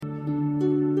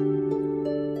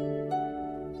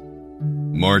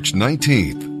March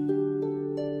 19th.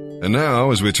 And now,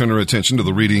 as we turn our attention to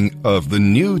the reading of the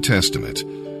New Testament,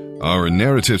 our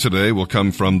narrative today will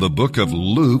come from the book of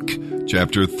Luke,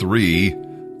 chapter 3,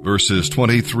 verses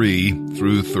 23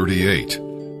 through 38.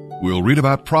 We'll read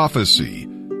about prophecy.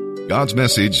 God's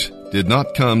message did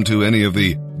not come to any of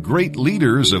the great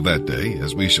leaders of that day,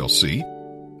 as we shall see.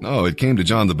 No, it came to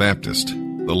John the Baptist,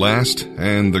 the last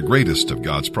and the greatest of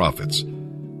God's prophets.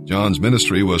 John's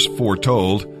ministry was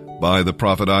foretold by the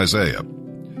prophet Isaiah.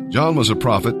 John was a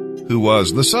prophet who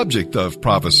was the subject of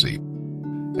prophecy.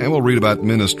 And we'll read about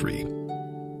ministry.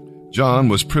 John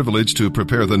was privileged to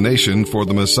prepare the nation for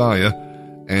the Messiah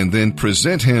and then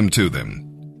present him to them.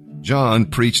 John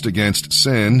preached against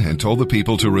sin and told the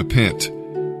people to repent.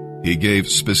 He gave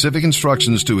specific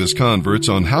instructions to his converts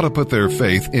on how to put their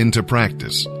faith into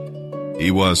practice.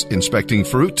 He was inspecting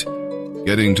fruit,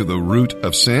 getting to the root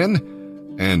of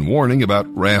sin, and warning about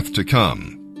wrath to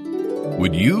come.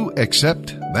 Would you accept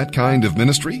that kind of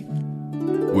ministry?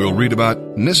 We'll read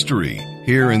about mystery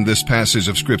here in this passage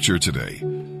of Scripture today.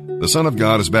 The Son of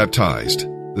God is baptized.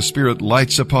 The Spirit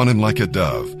lights upon him like a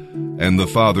dove, and the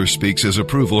Father speaks his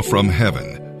approval from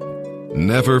heaven.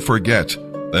 Never forget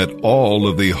that all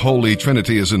of the Holy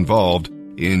Trinity is involved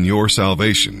in your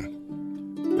salvation.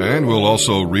 And we'll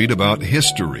also read about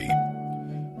history.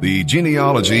 The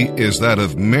genealogy is that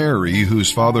of Mary,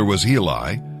 whose father was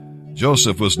Eli.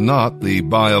 Joseph was not the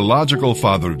biological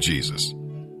father of Jesus,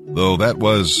 though that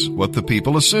was what the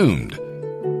people assumed.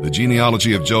 The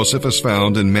genealogy of Joseph is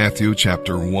found in Matthew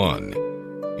chapter 1.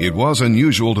 It was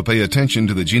unusual to pay attention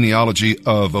to the genealogy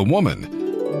of a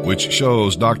woman, which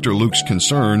shows Dr. Luke's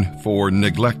concern for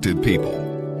neglected people.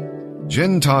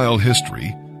 Gentile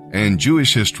history and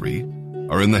Jewish history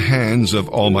are in the hands of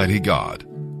Almighty God,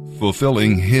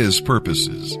 fulfilling His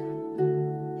purposes.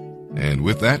 And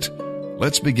with that,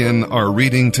 let's begin our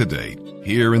reading today,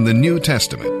 here in the New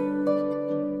Testament.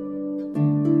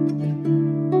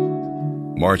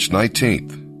 March 19th,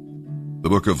 the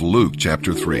book of Luke,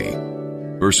 chapter 3,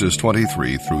 verses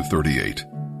 23 through 38.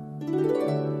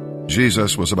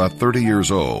 Jesus was about 30 years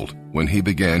old when he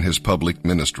began his public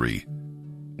ministry.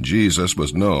 Jesus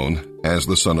was known as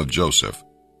the son of Joseph.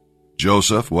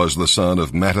 Joseph was the son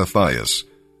of Mattathias.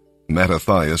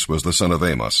 Mattathias was the son of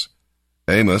Amos.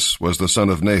 Amos was the son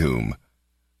of Nahum.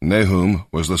 Nahum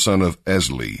was the son of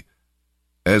Esli.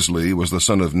 Esli was the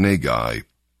son of Nagai.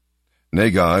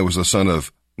 Nagai was the son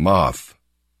of Maath.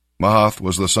 Maath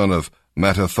was the son of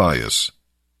Mattathias.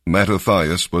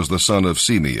 Mattathias was the son of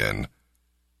Simeon.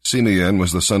 Simeon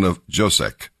was the son of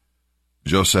Josek.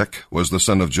 Josek was the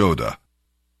son of Joda.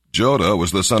 Joda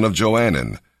was the son of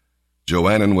Joanan.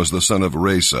 Joanan was the son of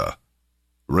Resa.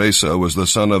 Resa was the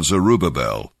son of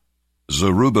Zerubbabel.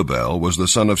 Zerubbabel was the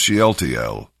son of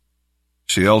Shealtiel.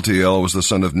 Shealtiel was the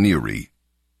son of Neri.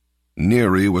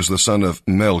 Neri was the son of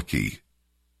Melchi.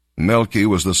 Melchi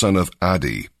was the son of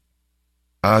Adi.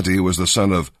 Adi was the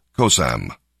son of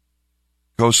Kosam.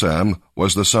 Kosam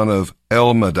was the son of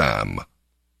Elmadam.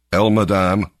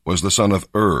 Elmadam was the son of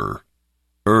Ur.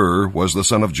 Ur was the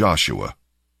son of Joshua.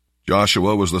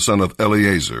 Joshua was the son of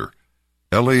Eleazar.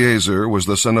 Eleazar was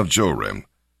the son of Joram.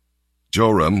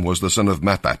 Joram was the son of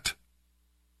Mathat.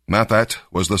 Mathat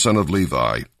was the son of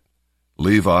Levi.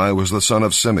 Levi was the son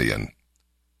of Simeon.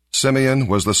 Simeon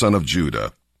was the son of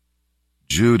Judah.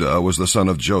 Judah was the son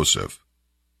of Joseph.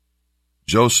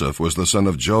 Joseph was the son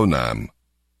of Jonam.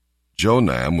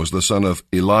 Jonam was the son of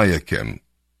Eliakim.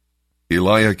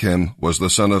 Eliakim was the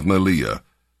son of Meliah.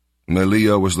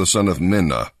 Meliah was the son of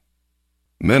Minna.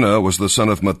 Minna was the son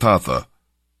of Mattatha.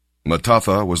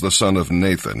 Mattatha was the son of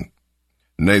Nathan.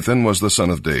 Nathan was the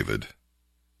son of David.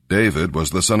 David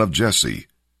was the son of Jesse.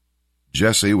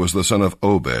 Jesse was the son of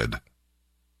Obed.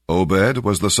 Obed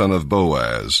was the son of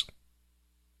Boaz.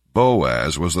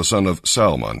 Boaz was the son of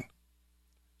Salmon.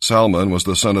 Salmon was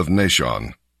the son of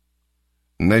Nashon.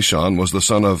 Nashon was the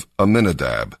son of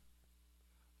Aminadab.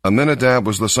 Aminadab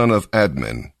was the son of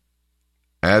Admin.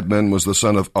 Admin was the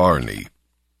son of Arni.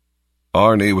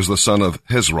 Arni was the son of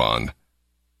Hezron.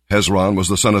 Hezron was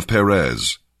the son of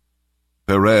Perez.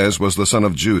 Perez was the son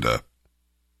of Judah.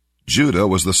 Judah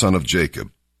was the son of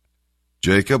Jacob.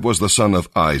 Jacob was the son of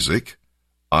Isaac.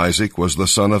 Isaac was the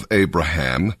son of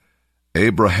Abraham.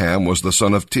 Abraham was the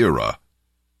son of Terah.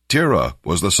 Terah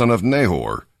was the son of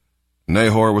Nahor.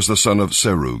 Nahor was the son of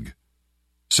Serug.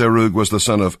 Serug was the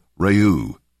son of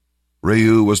Reu.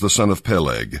 Reu was the son of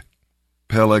Peleg.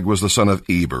 Peleg was the son of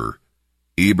Eber.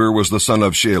 Eber was the son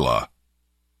of Shelah.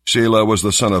 Shelah was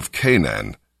the son of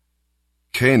Canaan.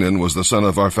 Canaan was the son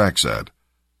of Arphaxad.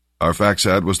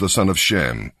 Arphaxad was the son of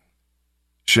Shem.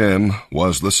 Shem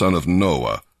was the son of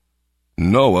Noah.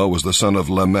 Noah was the son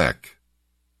of Lamech.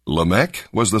 Lamech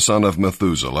was the son of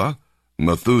Methuselah.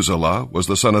 Methuselah was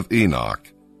the son of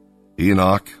Enoch.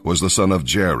 Enoch was the son of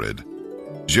Jared.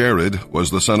 Jared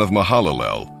was the son of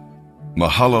Mahalalel.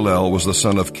 Mahalalel was the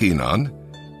son of Kenan.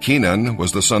 Kenan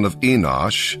was the son of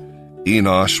Enosh.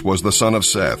 Enosh was the son of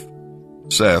Seth.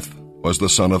 Seth was the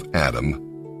son of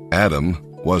Adam. Adam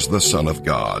was the son of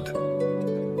God.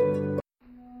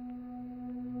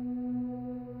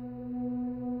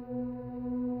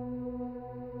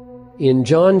 In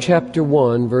John chapter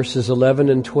 1, verses 11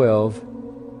 and 12,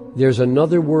 there's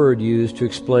another word used to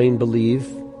explain believe.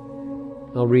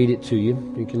 I'll read it to you.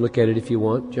 You can look at it if you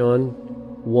want. John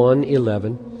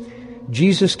 1:11.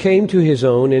 Jesus came to his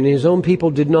own, and his own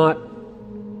people did not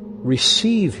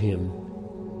receive him.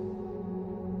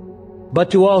 But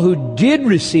to all who did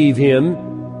receive him,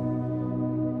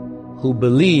 who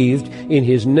believed in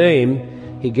his name,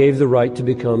 he gave the right to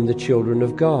become the children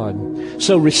of God.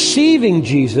 So receiving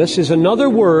Jesus is another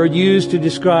word used to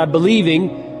describe believing.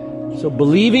 So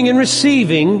believing and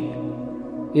receiving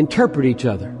interpret each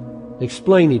other,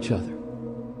 explain each other.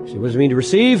 See, what does it mean to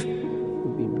receive?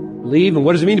 Believe. And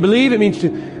what does it mean to believe? It means to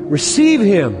receive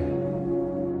him.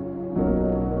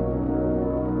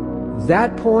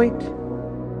 That point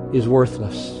is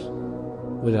worthless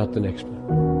without the next one.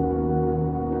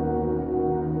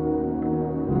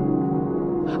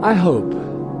 I hope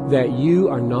that you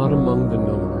are not among the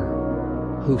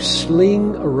number who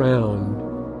sling around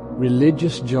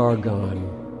religious jargon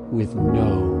with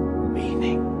no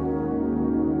meaning.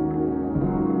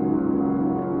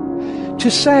 To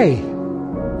say,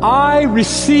 I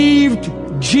received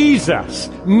Jesus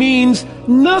means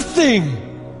nothing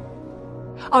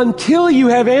until you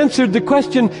have answered the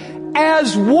question,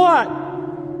 as what?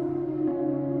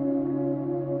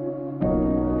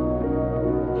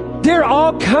 There are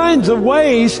all kinds of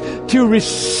ways to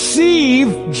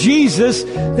receive Jesus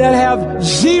that have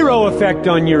zero effect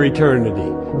on your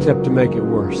eternity, except to make it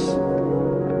worse.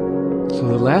 So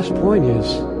the last point is,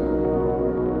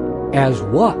 as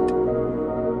what?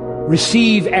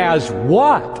 Receive as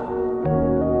what?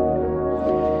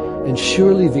 And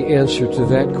surely the answer to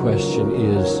that question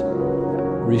is,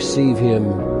 receive him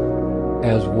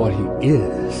as what he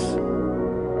is.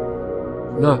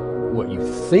 Not what you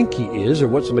think he is, or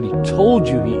what somebody told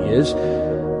you he is,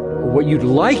 or what you'd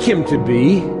like him to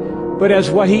be, but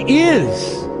as what he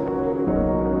is.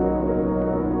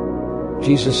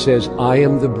 Jesus says, I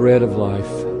am the bread of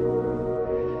life.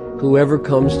 Whoever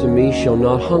comes to me shall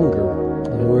not hunger,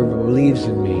 and whoever believes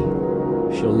in me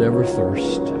shall never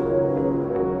thirst.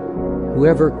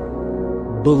 Whoever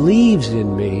believes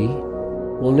in me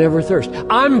will never thirst.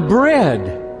 I'm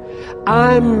bread.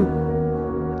 I'm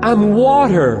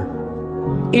water.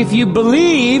 If you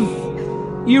believe,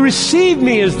 you receive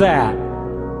me as that.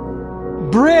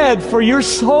 Bread for your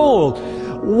soul.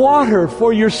 Water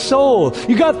for your soul.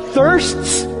 You got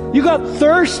thirsts? You got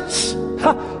thirsts?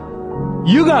 Ha.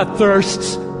 You got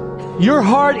thirsts. Your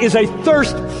heart is a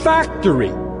thirst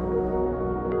factory.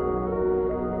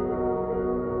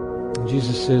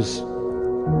 Jesus says,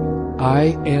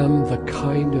 I am the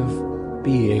kind of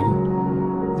being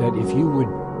that if you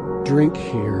would drink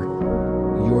here,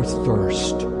 your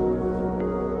thirst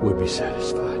would be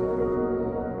satisfied.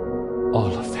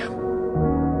 All of them.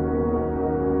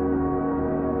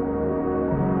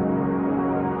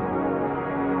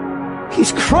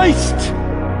 He's Christ,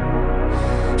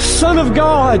 Son of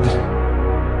God,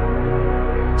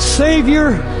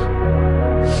 Savior,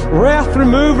 wrath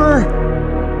remover,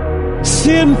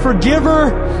 sin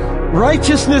forgiver,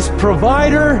 righteousness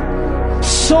provider,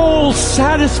 soul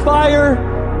satisfier,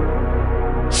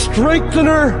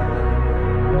 strengthener.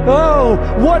 Oh,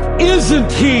 what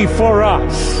isn't he for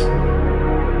us?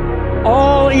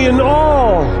 All in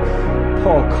all,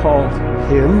 Paul called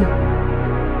him.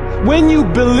 When you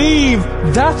believe,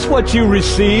 that's what you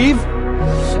receive.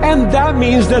 And that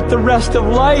means that the rest of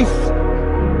life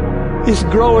is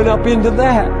growing up into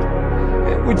that.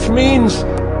 Which means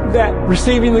that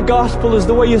receiving the gospel is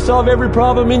the way you solve every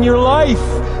problem in your life.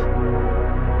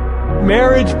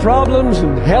 Marriage problems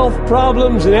and health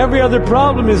problems and every other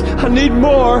problem is, I need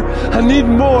more. I need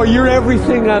more. You're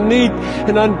everything I need.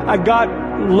 And I got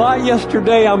a lot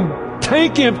yesterday. I'm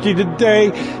tank empty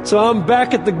today. So I'm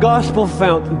back at the gospel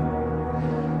fountain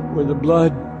where the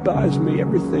blood buys me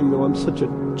everything, though I'm such a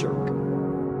jerk.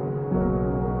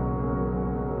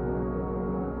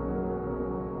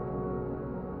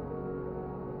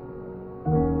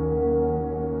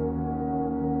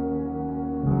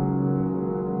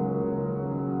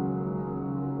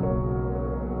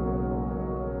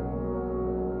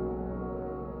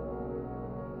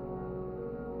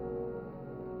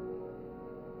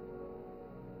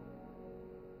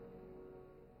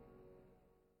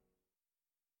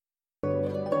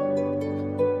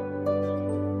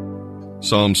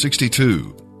 Psalm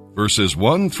 62, verses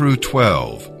 1 through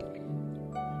 12.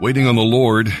 Waiting on the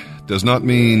Lord does not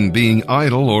mean being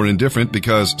idle or indifferent,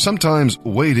 because sometimes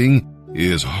waiting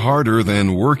is harder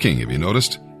than working, have you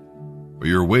noticed? For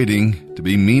your waiting to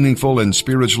be meaningful and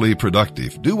spiritually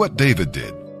productive, do what David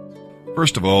did.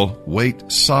 First of all,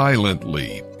 wait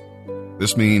silently.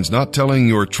 This means not telling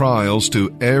your trials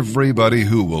to everybody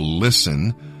who will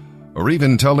listen, or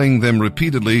even telling them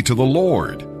repeatedly to the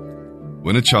Lord.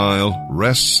 When a child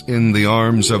rests in the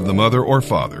arms of the mother or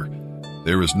father,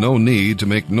 there is no need to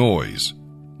make noise.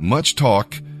 Much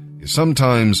talk is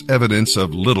sometimes evidence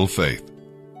of little faith.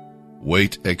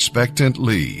 Wait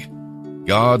expectantly.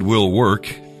 God will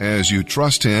work as you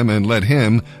trust Him and let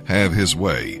Him have His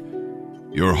way.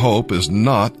 Your hope is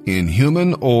not in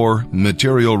human or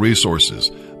material resources,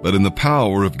 but in the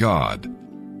power of God.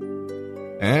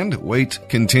 And wait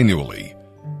continually.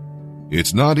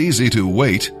 It's not easy to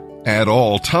wait at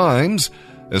all times,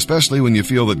 especially when you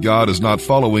feel that God is not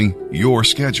following your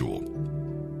schedule.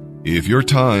 If your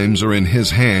times are in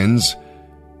His hands,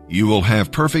 you will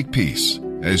have perfect peace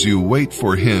as you wait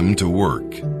for Him to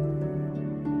work.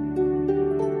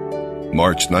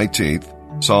 March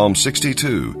 19th, Psalm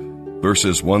 62,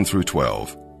 verses 1 through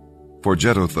 12. For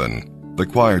Jeduthun, the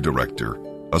choir director,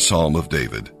 a psalm of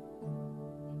David.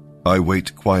 I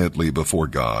wait quietly before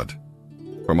God,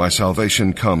 for my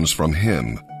salvation comes from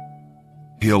Him.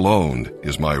 He alone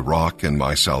is my rock and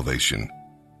my salvation,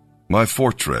 my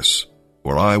fortress,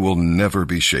 where I will never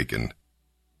be shaken.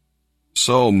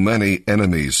 So many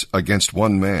enemies against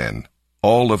one man,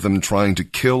 all of them trying to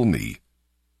kill me.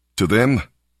 To them,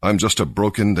 I'm just a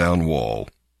broken-down wall,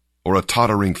 or a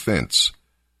tottering fence.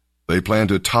 They plan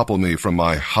to topple me from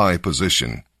my high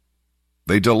position.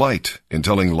 They delight in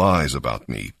telling lies about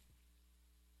me.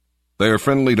 They are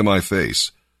friendly to my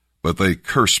face, but they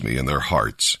curse me in their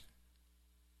hearts.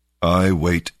 I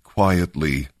wait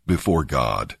quietly before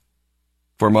God,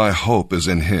 for my hope is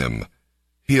in Him.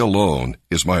 He alone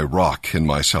is my rock and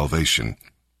my salvation,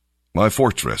 my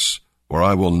fortress, where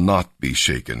I will not be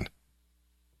shaken.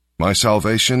 My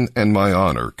salvation and my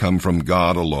honor come from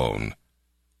God alone.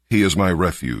 He is my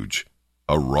refuge,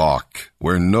 a rock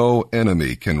where no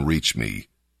enemy can reach me.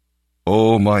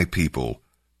 O my people,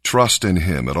 trust in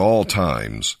Him at all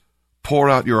times. Pour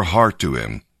out your heart to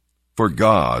Him, for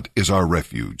God is our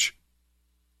refuge.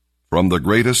 From the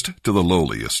greatest to the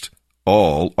lowliest,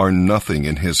 all are nothing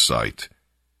in His sight.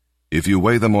 If you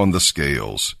weigh them on the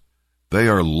scales, they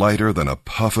are lighter than a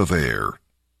puff of air.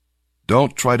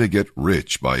 Don't try to get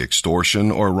rich by extortion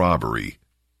or robbery.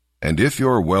 And if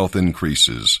your wealth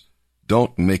increases,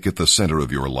 don't make it the center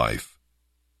of your life.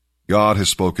 God has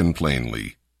spoken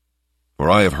plainly, for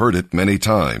I have heard it many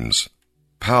times.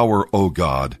 Power, O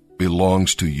God,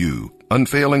 belongs to you.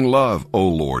 Unfailing love, O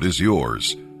Lord, is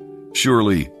yours.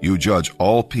 Surely you judge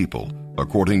all people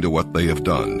according to what they have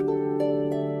done.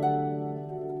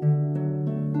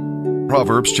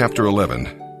 Proverbs chapter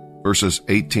 11, verses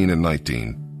 18 and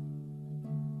 19.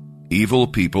 Evil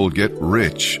people get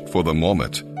rich for the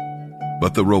moment,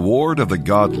 but the reward of the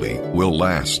godly will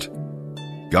last.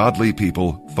 Godly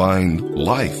people find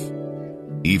life.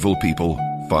 Evil people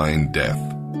find death.